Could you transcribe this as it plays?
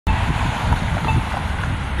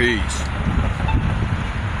Peace.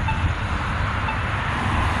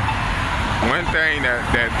 One thing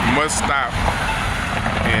that must stop,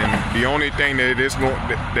 and the only thing that it's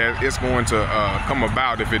going to come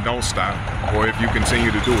about if it don't stop, or if you continue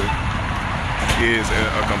to do it, is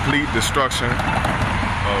a complete destruction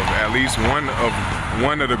of at least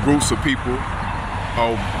one of the groups of people,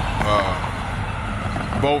 or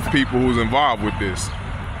both people who's involved with this.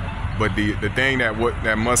 But the thing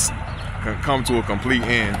that must come to a complete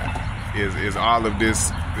end is all of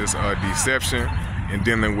this deception and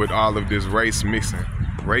dealing with all of this race mixing.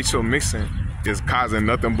 Racial mixing is causing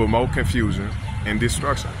nothing but more confusion and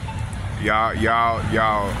destruction. Y'all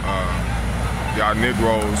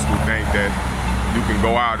Negroes who think that you can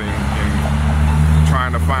go out and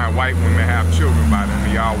trying to find white women have children by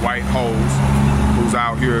them. Y'all white hoes who's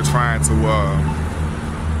out here trying to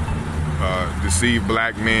deceive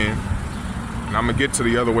black men. And I'm gonna get to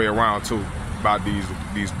the other way around too about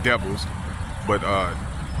these devils, but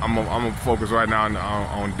I'm gonna focus right now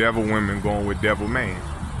on devil women going with devil man.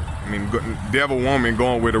 I mean, devil woman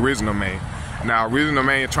going with original man. Now, original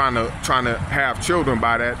man trying to have children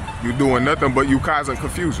by that, you doing nothing but you causing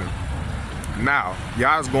confusion. Now,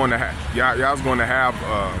 y'all's going to have.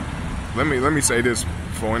 Let me say this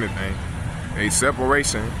before anything: a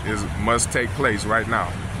separation must take place right now.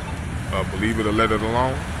 Believe it or let it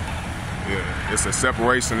alone. Yeah, it's a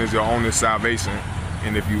separation is your only salvation.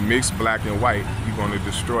 And if you mix black and white, you're going to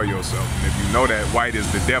destroy yourself. And if you know that white is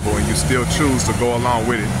the devil and you still choose to go along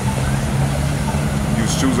with it, you're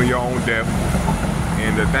choosing your own death.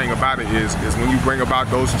 And the thing about it is when you bring about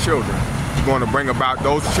those children, you're going to bring about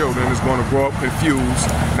those children that's going to grow up confused,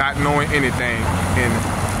 not knowing anything, and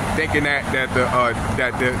thinking that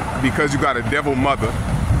because you got a devil mother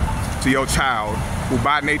to your child, who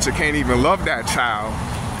by nature can't even love that child,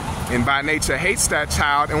 and by nature hates that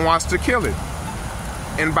child and wants to kill it.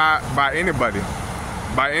 And by anybody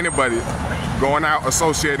going out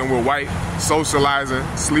associating with white, socializing,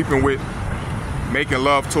 sleeping with, making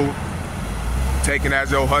love to, taking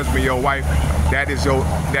as your husband, your wife, that is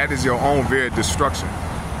your own very destruction.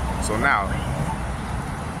 So now,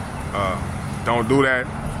 don't do that,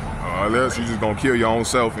 or else you're just gonna kill your own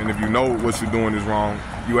self. And if you know what you're doing is wrong,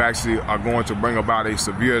 you actually are going to bring about a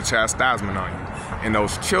severe chastisement on you. And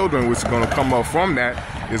those children which are going to come up from that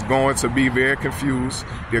is going to be very confused.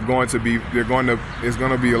 It's going to be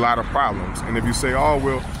a lot of problems. And if you say, oh,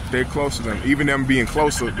 well, they're close to them, even them being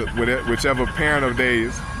closer with it, whichever parent of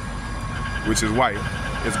theirs, which is white,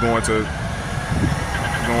 is going to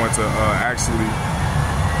actually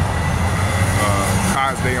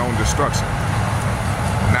cause their own destruction.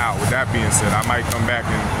 Now, with that being said, I might come back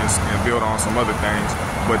and build on some other things.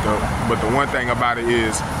 But the one thing about it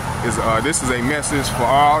is this is a message for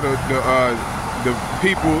all the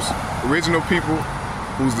peoples, original people,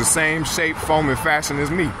 who's the same shape, form, and fashion as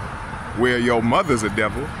me, where your mother's a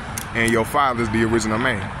devil and your father's the original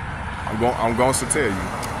man. I'm going to tell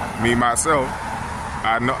you, me myself,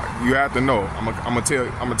 I know you have to know. I'm gonna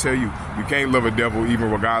tell you, you can't love a devil even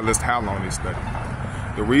regardless how long they study.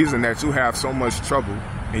 The reason that you have so much trouble,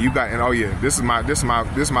 and you got, and oh yeah, this is my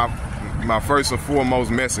first and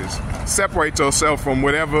foremost message. Separate yourself from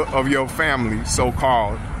whatever of your family,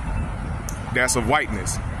 so-called, that's of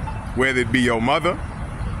whiteness. Whether it be your mother,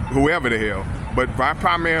 whoever the hell, but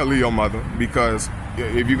primarily your mother, because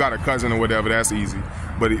if you got a cousin or whatever, that's easy.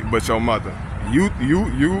 But your mother,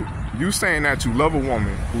 you saying that you love a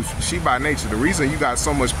woman who she by nature, the reason you got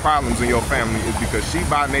so much problems in your family is because she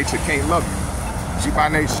by nature can't love you. She by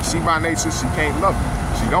nature she can't love you.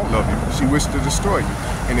 She don't love you. She wishes to destroy you.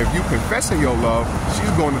 And if you confessing your love,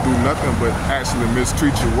 she's going to do nothing but actually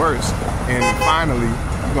mistreat you worse. And finally,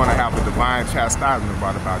 you're going to have a divine chastisement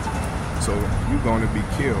brought about you. So you're going to be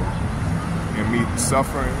killed and meet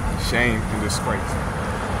suffering, shame, and disgrace.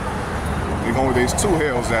 There's two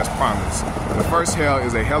hells that's promised. The first hell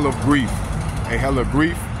is a hell of grief. A hell of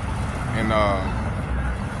grief and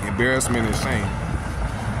embarrassment and shame.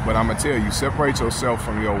 But I'm going to tell you, separate yourself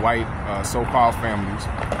from your white so-called families,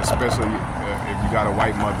 especially if you got a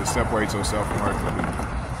white mother. Separate yourself from her completely.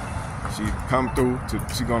 She come through,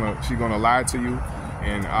 she gonna lie to you,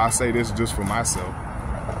 and I say this just for myself,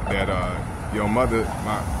 that your mother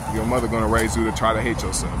gonna raise you to try to hate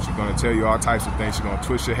yourself. She's gonna tell you all types of things. She's gonna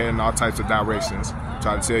twist your head in all types of directions.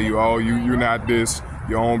 Try to tell you, oh, you're not this.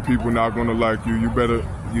 Your own people not gonna like you. You better.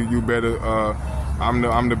 I'm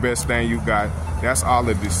the best thing you got. That's all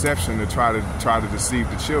a deception to try to deceive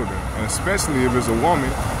the children, and especially if it's a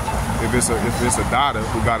woman, if it's a daughter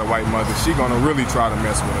who got a white mother, she gonna really try to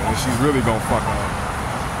mess with her, and she's really gonna fuck her up.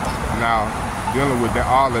 Now, dealing with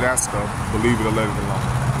all of that stuff, believe it or let it alone.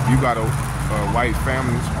 white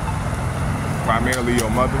families, primarily your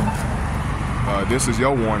mother, this is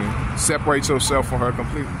your warning. Separate yourself from her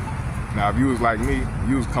completely. Now, if you was like me,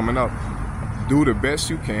 you was coming up, do the best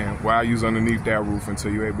you can while you was underneath that roof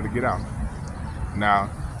until you're able to get out. Now,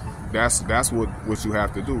 that's what you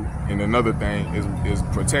have to do. And another thing is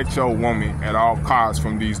protect your woman at all costs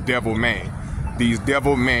from these devil men. These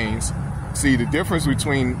devil mains. See the difference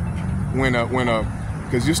between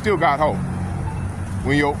because you still got hope.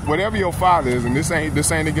 Whatever your father is, and this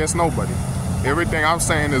ain't against nobody. Everything I'm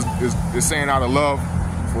saying is saying out of love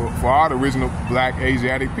for all the original Black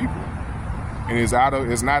Asiatic people. And it's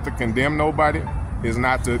not to condemn nobody. It's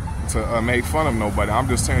not to make fun of nobody. I'm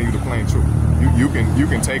just telling you the plain truth. You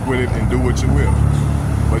can take with it and do what you will,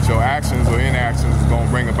 but your actions or inactions is gonna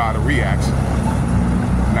bring about a reaction.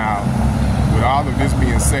 Now, with all of this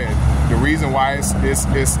being said, the reason why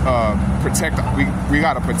we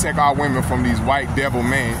gotta protect our women from these white devil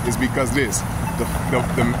men is because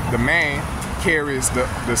the man carries the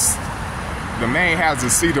man has the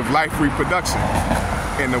seed of life reproduction,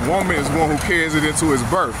 and the woman is one who carries it into his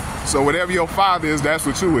birth. So whatever your father is, that's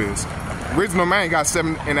what you is. Original man got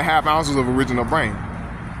 7.5 ounces of original brain.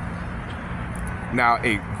 Now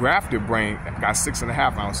a grafted brain got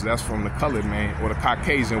 6.5 ounces. That's from the colored man or the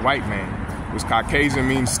Caucasian white man. Which Caucasian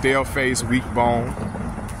means stale face, weak bone,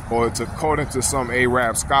 or according to some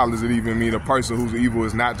Arab scholars, it even means a person whose evil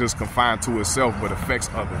is not just confined to itself but affects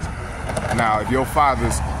others. Now, if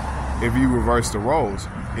you reverse the roles,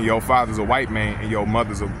 and your father's a white man and your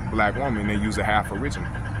mother's a black woman, they use a half original,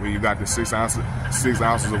 where you got the 6 ounces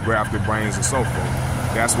of grafted brains and so forth.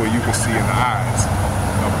 That's where you can see in the eyes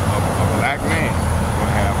of a black man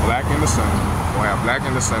gonna have black in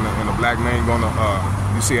the center, and a black man gonna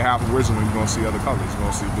you see a half original, you're gonna see other colors. You're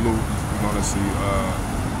gonna see blue, you're gonna see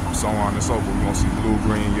so on and so forth. You're gonna see blue,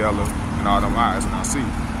 green, yellow, and all them eyes. Now see,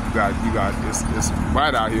 you got it's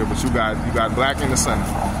bright out here, but you got black in the center.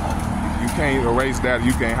 You can't erase that,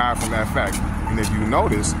 you can't hide from that fact. And if you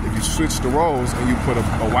notice, if you switch the roles and you put a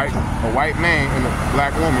white man and a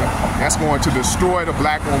black woman, that's going to destroy the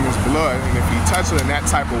black woman's blood. And if he touches her in that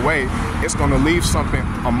type of way, it's going to leave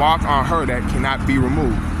a mark on her that cannot be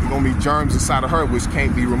removed. There's going to be germs inside of her which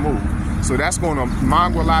can't be removed. So that's going to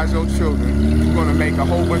mongrelize your children. You're going to make a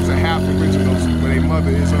whole bunch of half originals where their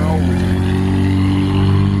mother is an original.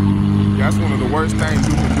 That's one of the worst things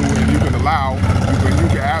you can do, and you can allow, you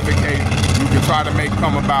can advocate, you can try to make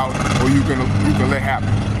come about, or you can let happen.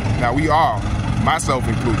 Now we all, myself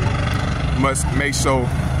included, must make sure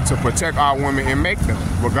to protect our women and make them,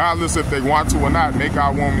 regardless if they want to or not, make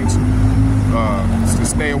our women to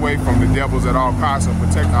stay away from the devils at all costs and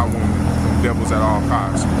protect our women from devils at all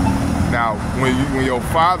costs. Now, when your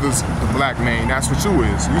father's the black man, that's what you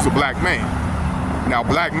is. You's a black man. Now,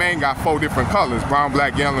 black man got 4 different colors, brown,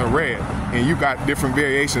 black, yellow, and red. And you got different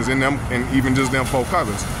variations in them, and even just them 4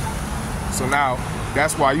 colors. So now,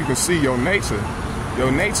 that's why you can see your nature,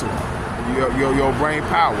 your brain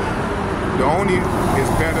power. The only is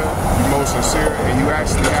better, you're more sincere, and you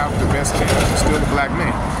actually have the best chance. You're still a black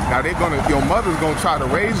man. Now, your mother's gonna try to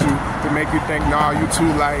raise you to make you think, nah, you too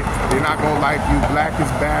light. They're not gonna like you. Black is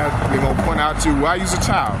bad. They're gonna point out to you. While you're a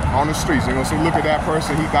child on the streets, they're gonna say, look at that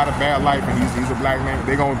person. He got a bad life, and he's a black man.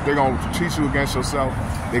 They're gonna treat you against yourself.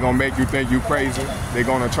 They're gonna make you think you crazy. They're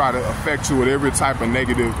gonna try to affect you with every type of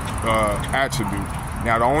negative attribute.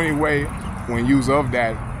 Now, the only way when you of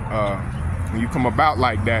that. When you come about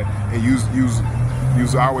like that and use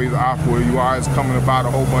always awkward, you always coming about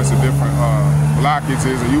a whole bunch of different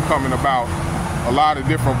blockages, and you coming about a lot of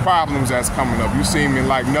different problems that's coming up. You seeming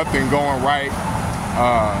like nothing going right.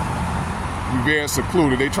 You're very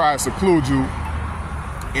secluded. They try to seclude you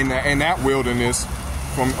in that wilderness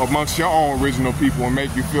from amongst your own original people and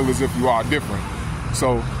make you feel as if you are different.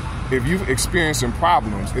 So if you're experiencing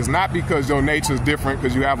problems, it's not because your nature is different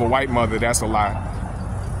because you have a white mother. That's a lie.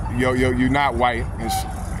 You're not white,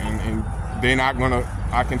 and they're not gonna.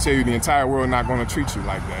 I can tell you, the entire world not gonna treat you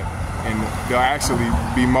like that, and they'll actually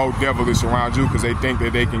be more devilish around you because they think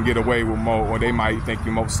that they can get away with more, or they might think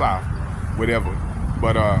you're more soft, whatever.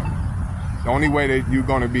 But the only way that you're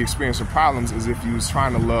gonna be experiencing problems is if you're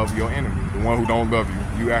trying to love your enemy, the one who don't love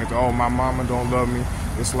you. You act, oh, my mama don't love me.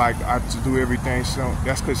 It's like I have to do everything.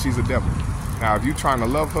 That's because she's a devil. Now, if you're trying to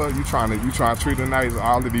love her, you trying to treat her nice,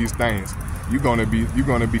 all of these things. You're gonna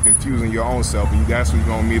be confusing your own self, and that's when you're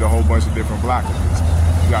gonna meet a whole bunch of different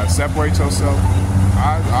blockages. You gotta separate yourself.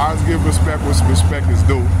 I always give respect where respect is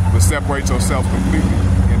due, but separate yourself completely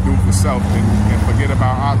and do for self, and forget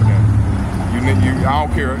about all of that. I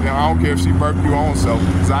don't care if she birthed your own self,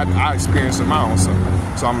 because I experienced it my own self.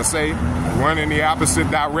 So I'm gonna say, run in the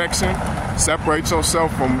opposite direction, Separate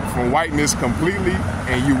yourself from whiteness completely,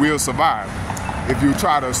 and you will survive. If you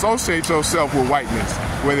try to associate yourself with whiteness,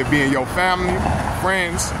 whether it be in your family,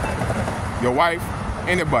 friends, your wife,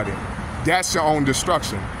 anybody, that's your own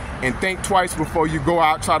destruction. And think twice before you go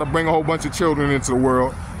out, try to bring a whole bunch of children into the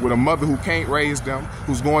world with a mother who can't raise them,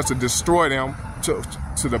 who's going to destroy them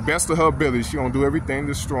to the best of her ability. She's going to do everything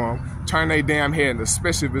to destroy them, turn their damn head,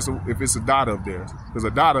 especially if it's a daughter of theirs. Because a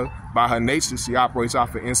daughter, by her nature, she operates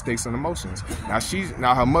off of instincts and emotions.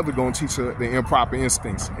 Now her mother going to teach her the improper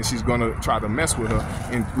instincts, and she's going to try to mess with her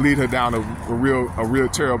and lead her down a real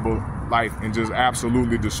terrible life and just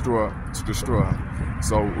absolutely destroy her.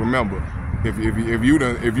 So remember, if you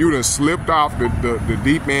done slipped off the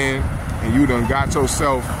deep end and you done got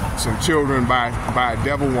yourself some children by a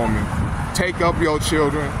devil woman, take up your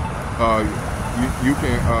children. You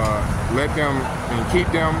can let them and keep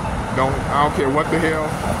them. I don't care what the hell.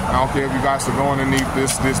 I don't care if you guys are going underneath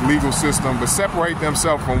this legal system, but separate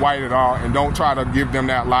themselves from white at all, and don't try to give them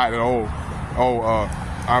that lie that no.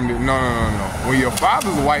 When your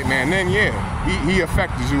father's a white man, then yeah, he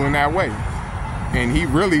affected you in that way, and he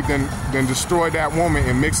really then destroyed that woman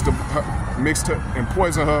and mixed her and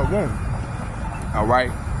poisoned her womb. All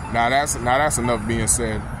right, now that's enough being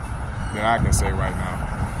said that I can say right now.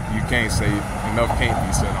 You can't say enough can't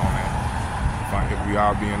be said on that. If we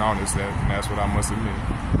are being honest, that's what I must admit.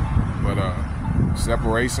 But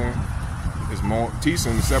separation is more,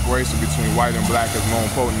 teaching the separation between white and black is more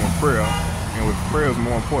important than prayer. And if prayer is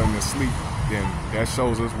more important than sleep, then that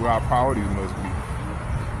shows us where our priorities must be.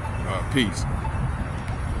 Peace.